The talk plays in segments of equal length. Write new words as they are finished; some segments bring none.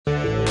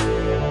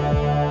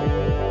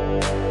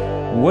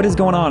What is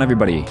going on,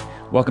 everybody?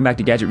 Welcome back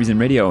to Gadget Reason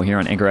Radio here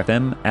on Anchor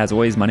FM. As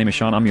always, my name is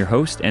Sean. I'm your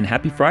host, and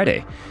happy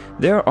Friday.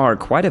 There are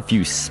quite a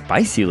few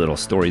spicy little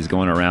stories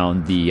going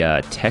around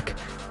the tech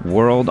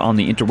world on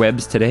the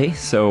interwebs today,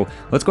 so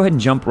let's go ahead and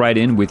jump right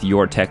in with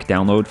your tech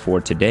download for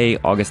today,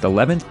 August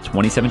 11th,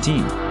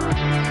 2017.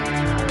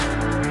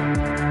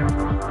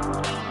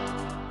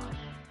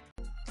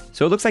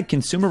 So it looks like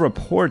Consumer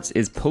Reports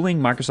is pulling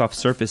Microsoft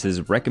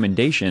Surface's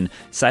recommendation,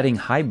 citing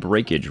high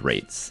breakage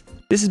rates.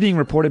 This is being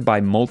reported by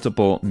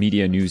multiple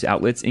media news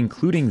outlets,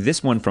 including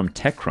this one from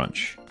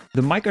TechCrunch.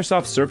 The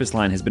Microsoft Surface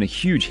line has been a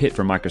huge hit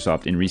for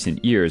Microsoft in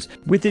recent years,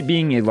 with it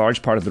being a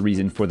large part of the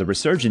reason for the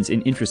resurgence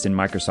in interest in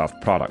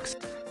Microsoft products.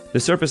 The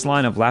Surface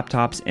line of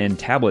laptops and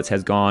tablets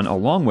has gone a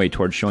long way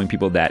towards showing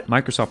people that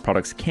Microsoft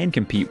products can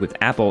compete with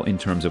Apple in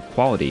terms of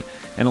quality,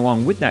 and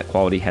along with that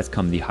quality has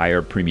come the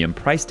higher premium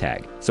price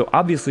tag. So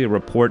obviously a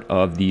report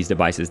of these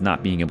devices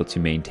not being able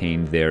to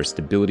maintain their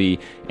stability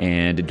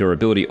and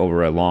durability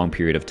over a long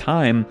period of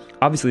time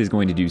obviously is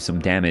going to do some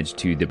damage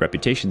to the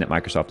reputation that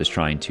Microsoft is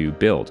trying to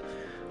build.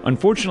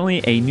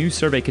 Unfortunately, a new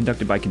survey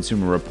conducted by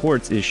Consumer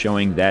Reports is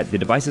showing that the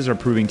devices are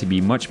proving to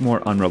be much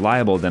more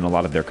unreliable than a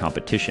lot of their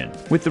competition,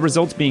 with the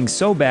results being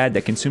so bad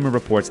that Consumer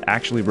Reports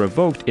actually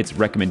revoked its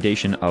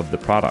recommendation of the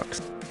products.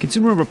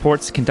 Consumer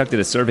Reports conducted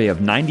a survey of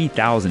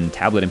 90,000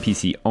 tablet and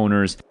PC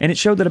owners, and it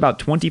showed that about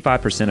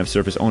 25% of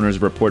Surface owners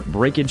report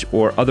breakage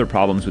or other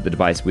problems with the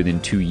device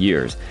within 2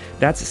 years.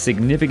 That's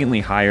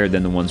significantly higher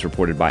than the ones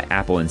reported by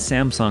Apple and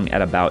Samsung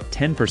at about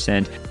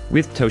 10%,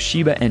 with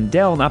Toshiba and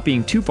Dell not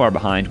being too far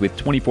behind with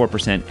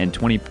 24% and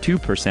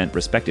 22%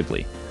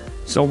 respectively.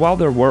 So while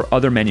there were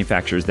other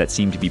manufacturers that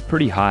seemed to be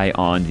pretty high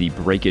on the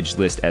breakage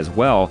list as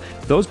well,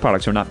 those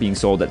products are not being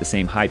sold at the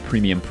same high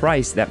premium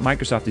price that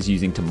Microsoft is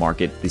using to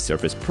market the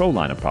Surface Pro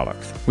line of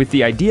products. With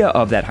the idea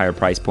of that higher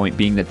price point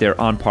being that they're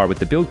on par with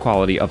the build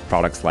quality of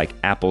products like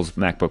Apple's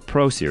MacBook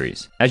Pro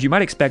series. As you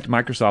might expect,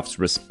 Microsoft's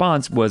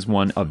response was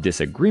one of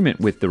disagreement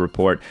with the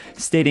report,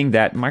 stating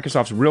that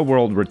Microsoft's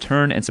real-world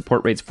return and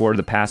support rates for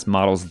the past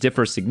models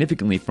differ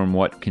significantly from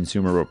what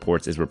Consumer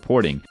Reports is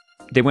reporting.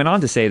 They went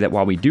on to say that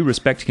while we do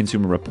respect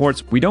Consumer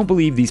Reports, we don't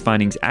believe these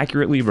findings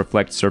accurately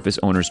reflect Surface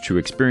owners' true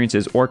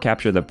experiences or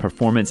capture the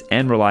performance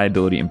and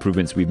reliability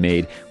improvements we've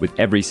made with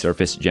every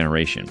Surface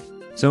generation.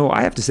 So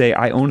I have to say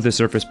I owned the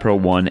Surface Pro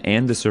 1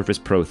 and the Surface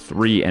Pro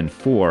 3 and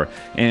 4,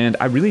 and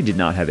I really did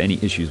not have any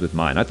issues with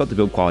mine. I thought the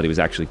build quality was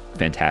actually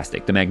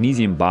fantastic. The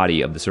magnesium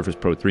body of the Surface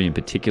Pro 3 in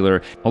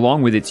particular,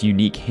 along with its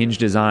unique hinge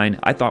design,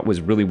 I thought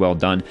was really well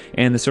done,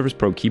 and the Surface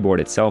Pro keyboard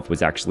itself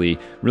was actually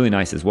really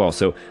nice as well.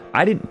 So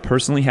I didn't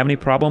personally have any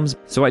problems,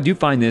 so I do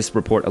find this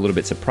report a little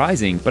bit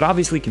surprising, but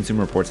obviously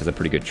Consumer Reports has a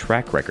pretty good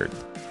track record.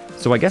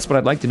 So I guess what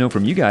I'd like to know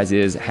from you guys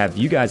is, have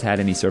you guys had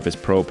any Surface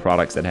Pro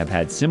products that have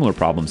had similar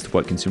problems to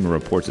what Consumer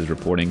Reports is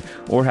reporting,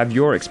 or have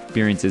your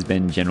experiences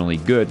been generally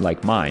good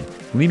like mine?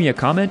 Leave me a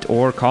comment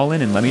or call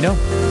in and let me know.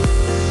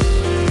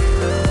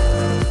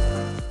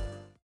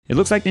 It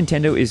looks like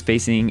Nintendo is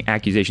facing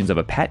accusations of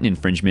a patent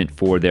infringement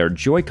for their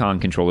Joy-Con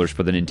controllers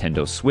for the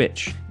Nintendo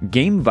Switch.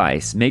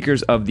 GameVice,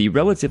 makers of the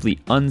relatively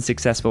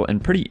unsuccessful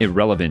and pretty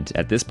irrelevant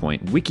at this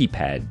point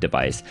WikiPad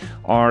device,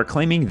 are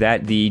claiming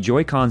that the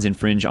Joy-Cons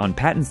infringe on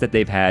patents that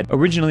they've had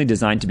originally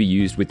designed to be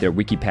used with their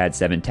WikiPad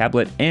 7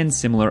 tablet and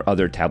similar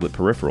other tablet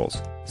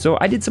peripherals. So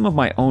I did some of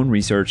my own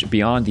research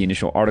beyond the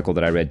initial article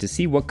that I read to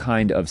see what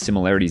kind of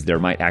similarities there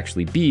might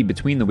actually be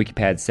between the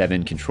WikiPad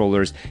 7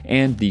 controllers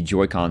and the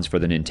Joy-Cons for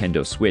the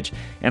Nintendo Switch.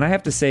 And I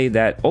have to say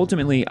that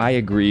ultimately I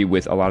agree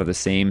with a lot of the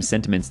same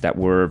sentiments that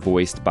were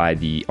voiced by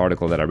the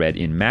article that I read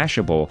in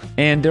Mashable,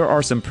 and there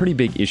are some pretty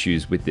big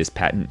issues with this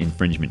patent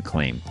infringement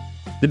claim.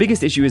 The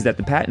biggest issue is that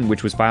the patent,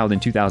 which was filed in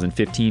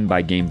 2015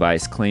 by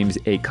GameVice, claims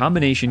a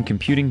combination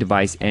computing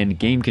device and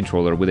game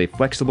controller with a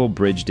flexible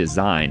bridge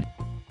design.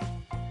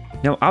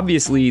 Now,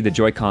 obviously, the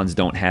Joy-Cons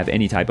don't have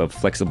any type of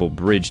flexible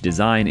bridge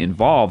design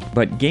involved,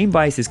 but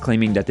GameVice is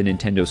claiming that the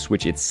Nintendo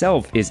Switch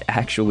itself is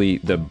actually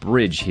the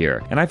bridge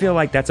here. And I feel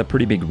like that's a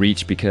pretty big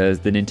reach because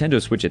the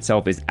Nintendo Switch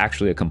itself is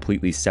actually a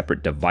completely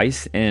separate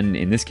device, and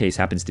in this case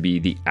happens to be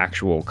the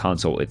actual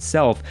console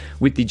itself,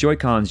 with the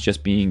Joy-Cons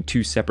just being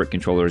two separate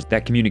controllers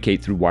that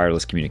communicate through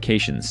wireless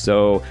communications.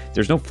 So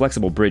there's no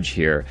flexible bridge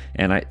here,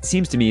 and it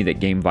seems to me that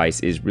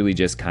GameVice is really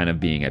just kind of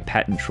being a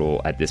patent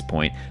troll at this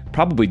point,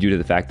 probably due to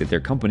the fact that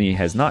their company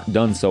has not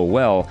done so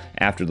well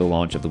after the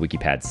launch of the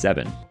WikiPad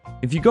 7.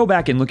 If you go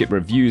back and look at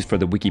reviews for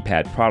the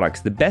WikiPad products,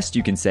 the best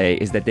you can say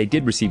is that they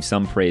did receive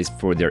some praise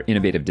for their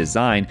innovative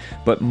design,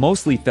 but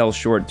mostly fell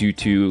short due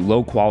to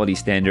low quality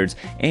standards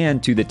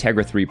and to the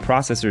Tegra 3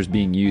 processors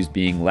being used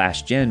being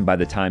last gen by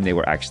the time they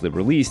were actually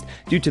released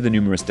due to the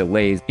numerous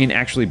delays in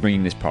actually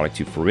bringing this product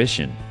to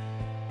fruition.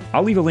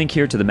 I'll leave a link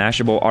here to the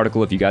Mashable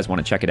article if you guys want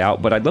to check it out,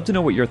 but I'd love to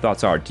know what your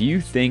thoughts are. Do you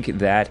think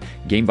that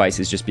GameVice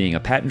is just being a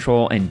patent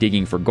troll and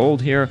digging for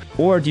gold here,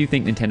 or do you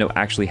think Nintendo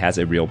actually has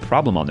a real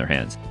problem on their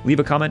hands?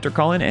 Leave a comment or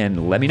call in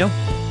and let me know.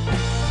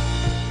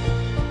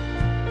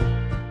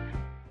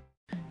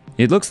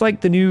 It looks like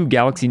the new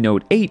Galaxy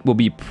Note 8 will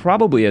be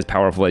probably as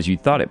powerful as you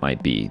thought it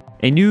might be.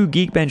 A new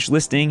Geekbench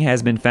listing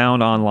has been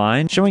found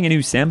online showing a new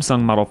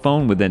Samsung model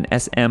phone with an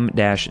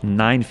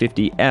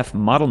SM-950F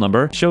model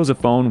number. Shows a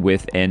phone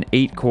with an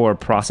 8-core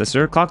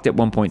processor clocked at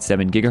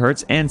 1.7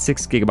 GHz and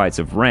 6 GB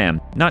of RAM.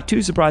 Not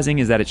too surprising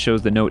is that it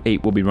shows the Note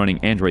 8 will be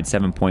running Android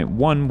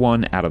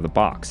 7.11 out of the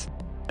box.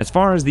 As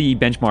far as the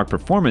benchmark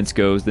performance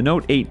goes, the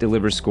Note 8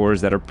 delivers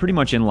scores that are pretty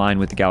much in line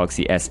with the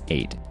Galaxy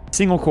S8.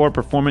 Single-core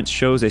performance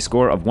shows a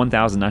score of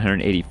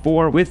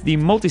 1,984, with the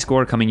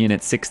multi-score coming in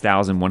at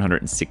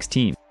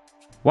 6,116.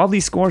 While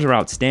these scores are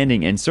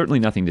outstanding and certainly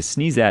nothing to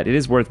sneeze at, it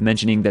is worth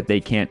mentioning that they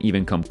can't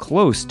even come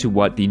close to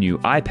what the new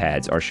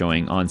iPads are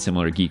showing on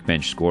similar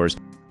Geekbench scores.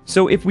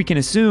 So if we can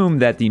assume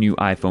that the new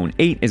iPhone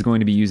 8 is going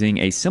to be using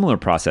a similar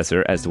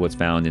processor as to what's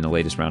found in the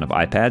latest round of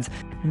iPads,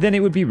 then it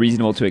would be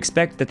reasonable to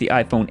expect that the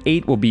iPhone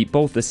 8 will beat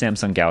both the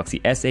Samsung Galaxy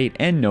S8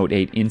 and Note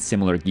 8 in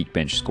similar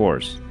Geekbench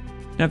scores.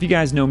 Now, if you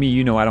guys know me,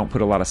 you know I don't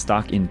put a lot of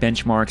stock in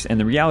benchmarks, and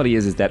the reality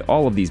is that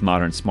all of these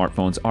modern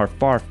smartphones are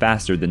far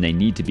faster than they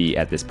need to be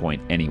at this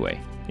point anyway.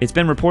 It's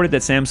been reported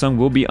that Samsung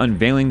will be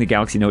unveiling the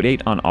Galaxy Note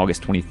 8 on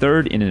August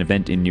 23rd in an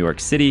event in New York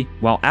City,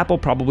 while Apple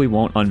probably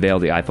won't unveil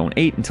the iPhone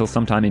 8 until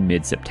sometime in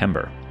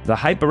mid-September. The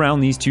hype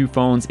around these two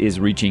phones is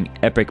reaching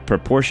epic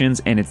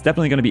proportions, and it's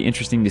definitely going to be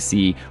interesting to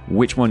see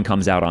which one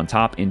comes out on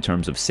top in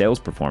terms of sales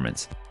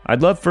performance.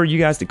 I'd love for you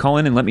guys to call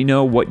in and let me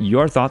know what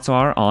your thoughts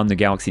are on the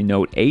Galaxy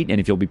Note 8 and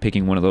if you'll be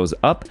picking one of those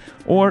up,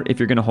 or if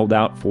you're going to hold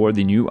out for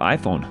the new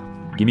iPhone.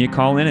 Give me a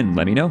call in and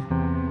let me know.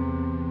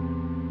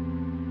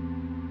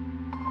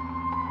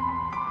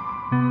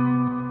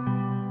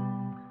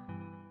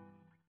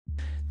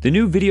 The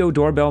new Video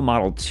Doorbell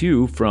Model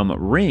 2 from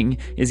Ring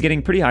is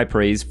getting pretty high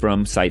praise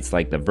from sites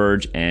like The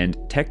Verge and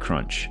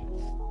TechCrunch.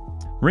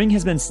 Ring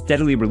has been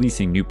steadily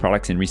releasing new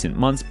products in recent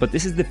months, but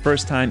this is the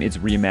first time it's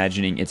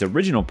reimagining its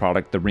original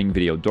product, the Ring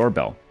Video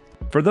Doorbell.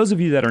 For those of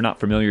you that are not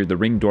familiar, the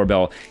Ring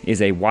Doorbell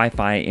is a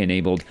Wi-Fi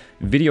enabled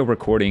video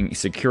recording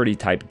security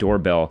type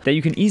doorbell that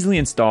you can easily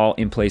install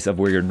in place of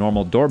where your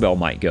normal doorbell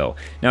might go.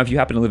 Now, if you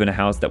happen to live in a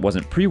house that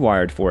wasn't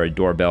pre-wired for a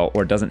doorbell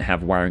or doesn't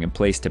have wiring in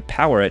place to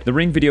power it, the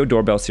Ring Video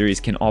Doorbell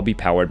series can all be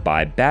powered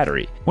by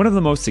battery. One of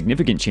the most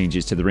significant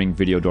changes to the Ring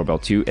Video Doorbell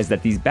 2 is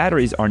that these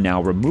batteries are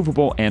now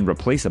removable and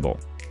replaceable.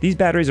 These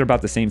batteries are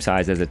about the same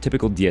size as a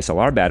typical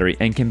DSLR battery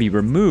and can be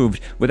removed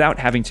without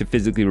having to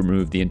physically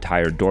remove the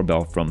entire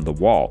doorbell from the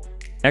wall.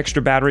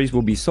 Extra batteries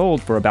will be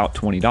sold for about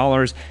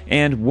 $20,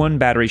 and one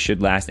battery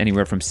should last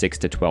anywhere from 6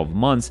 to 12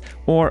 months,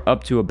 or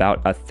up to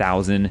about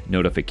 1,000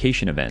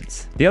 notification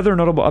events. The other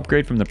notable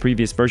upgrade from the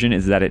previous version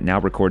is that it now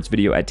records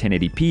video at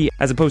 1080p,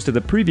 as opposed to the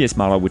previous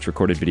model which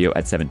recorded video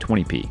at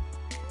 720p.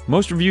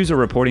 Most reviews are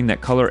reporting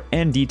that color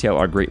and detail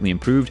are greatly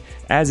improved,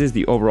 as is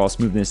the overall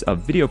smoothness of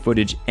video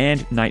footage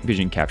and night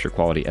vision capture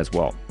quality as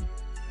well.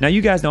 Now,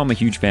 you guys know I'm a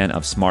huge fan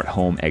of smart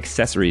home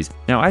accessories.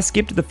 Now, I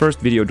skipped the first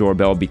video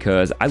doorbell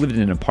because I lived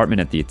in an apartment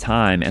at the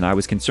time and I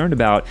was concerned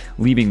about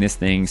leaving this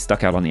thing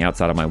stuck out on the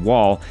outside of my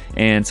wall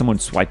and someone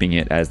swiping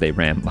it as they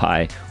ran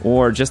by,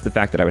 or just the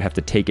fact that I would have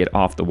to take it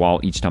off the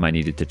wall each time I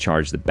needed to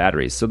charge the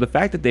batteries. So the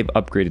fact that they've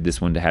upgraded this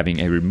one to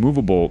having a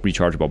removable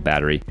rechargeable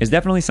battery is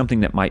definitely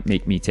something that might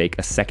make me take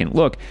a second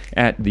look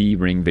at the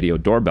Ring Video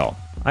Doorbell.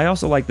 I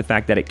also like the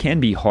fact that it can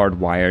be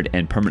hardwired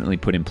and permanently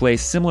put in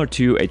place, similar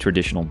to a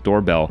traditional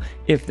doorbell,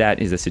 if that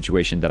is a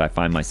situation that I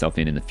find myself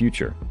in the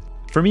future.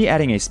 For me,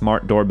 adding a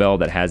smart doorbell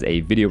that has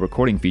a video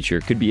recording feature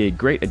could be a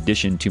great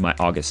addition to my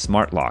August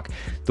smart lock.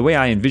 The way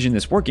I envision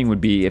this working would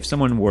be if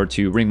someone were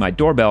to ring my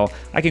doorbell,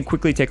 I can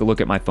quickly take a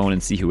look at my phone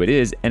and see who it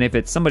is, and if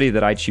it's somebody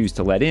that I choose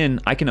to let in,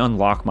 I can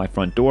unlock my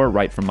front door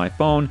right from my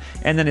phone,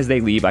 and then as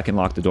they leave, I can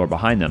lock the door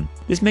behind them.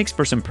 This makes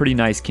for some pretty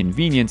nice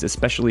convenience,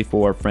 especially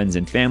for friends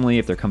and family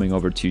if they're coming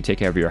over to take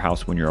care of your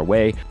house when you're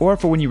away, or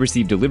for when you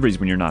receive deliveries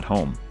when you're not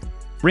home.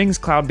 Ring's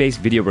cloud-based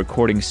video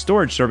recording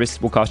storage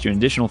service will cost you an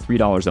additional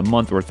 $3 a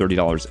month or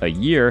 $30 a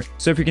year,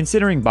 so if you're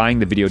considering buying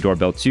the Video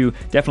Doorbell 2,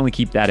 definitely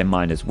keep that in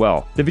mind as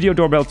well. The Video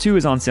Doorbell 2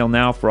 is on sale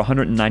now for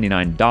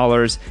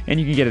 $199, and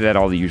you can get it at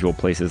all the usual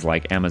places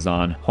like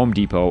Amazon, Home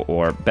Depot,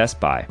 or Best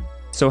Buy.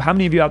 So how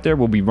many of you out there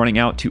will be running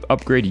out to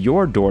upgrade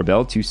your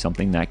doorbell to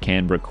something that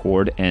can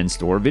record and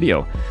store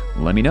video?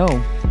 Let me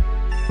know.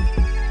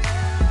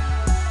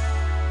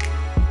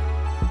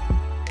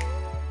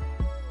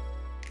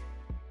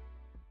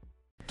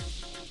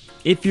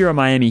 If you're a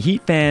Miami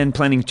Heat fan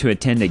planning to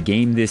attend a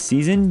game this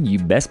season, you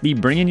best be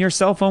bringing your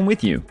cell phone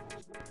with you.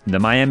 The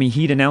Miami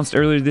Heat announced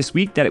earlier this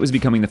week that it was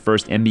becoming the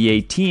first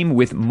NBA team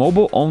with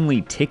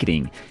mobile-only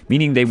ticketing,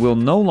 meaning they will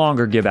no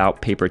longer give out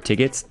paper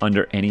tickets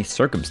under any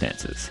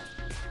circumstances.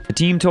 The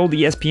team told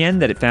ESPN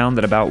that it found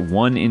that about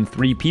 1 in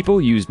 3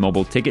 people used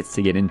mobile tickets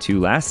to get into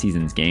last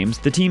season's games.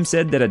 The team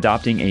said that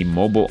adopting a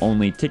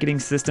mobile-only ticketing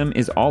system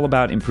is all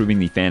about improving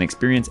the fan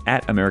experience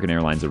at American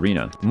Airlines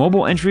Arena.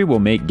 Mobile entry will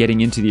make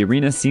getting into the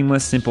arena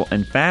seamless, simple,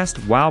 and fast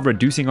while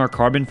reducing our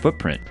carbon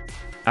footprint.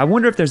 I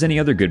wonder if there's any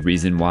other good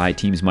reason why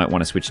teams might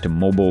want to switch to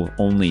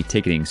mobile-only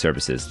ticketing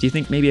services. Do you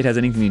think maybe it has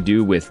anything to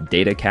do with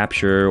data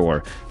capture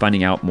or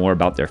finding out more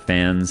about their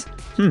fans?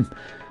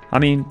 I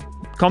mean,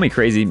 call me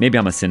crazy, maybe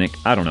I'm a cynic,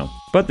 I don't know.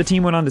 But the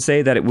team went on to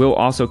say that it will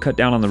also cut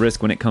down on the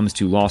risk when it comes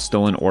to lost,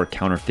 stolen, or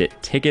counterfeit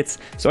tickets.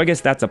 So I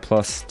guess that's a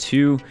plus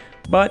too.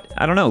 But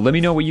I don't know. Let me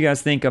know what you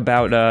guys think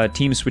about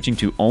teams switching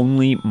to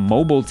only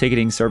mobile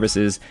ticketing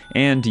services.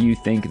 And do you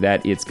think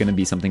that it's going to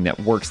be something that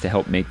works to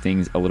help make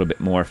things a little bit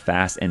more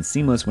fast and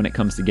seamless when it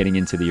comes to getting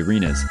into the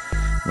arenas?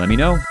 Let me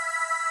know.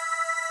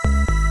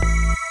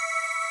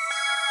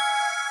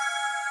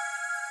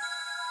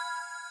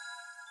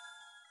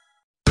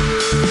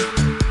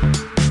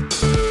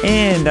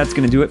 And that's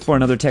going to do it for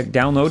another tech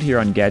download here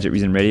on Gadget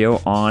Reason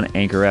Radio on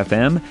Anchor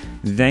FM.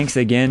 Thanks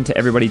again to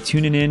everybody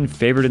tuning in,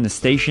 favoriting the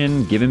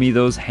station, giving me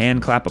those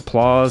hand clap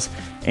applause,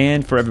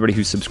 and for everybody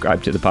who's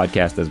subscribed to the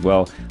podcast as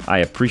well. I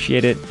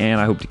appreciate it, and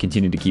I hope to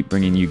continue to keep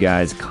bringing you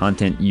guys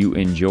content you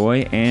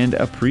enjoy and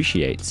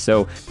appreciate.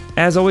 So,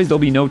 as always, there'll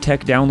be no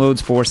tech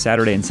downloads for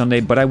Saturday and Sunday,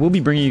 but I will be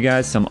bringing you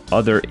guys some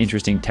other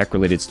interesting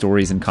tech-related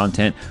stories and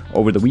content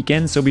over the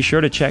weekend, so be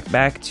sure to check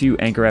back to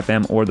Anchor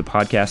FM or the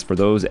podcast for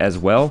those as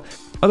well.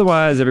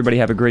 Otherwise, everybody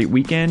have a great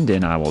weekend,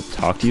 and I will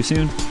talk to you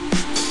soon.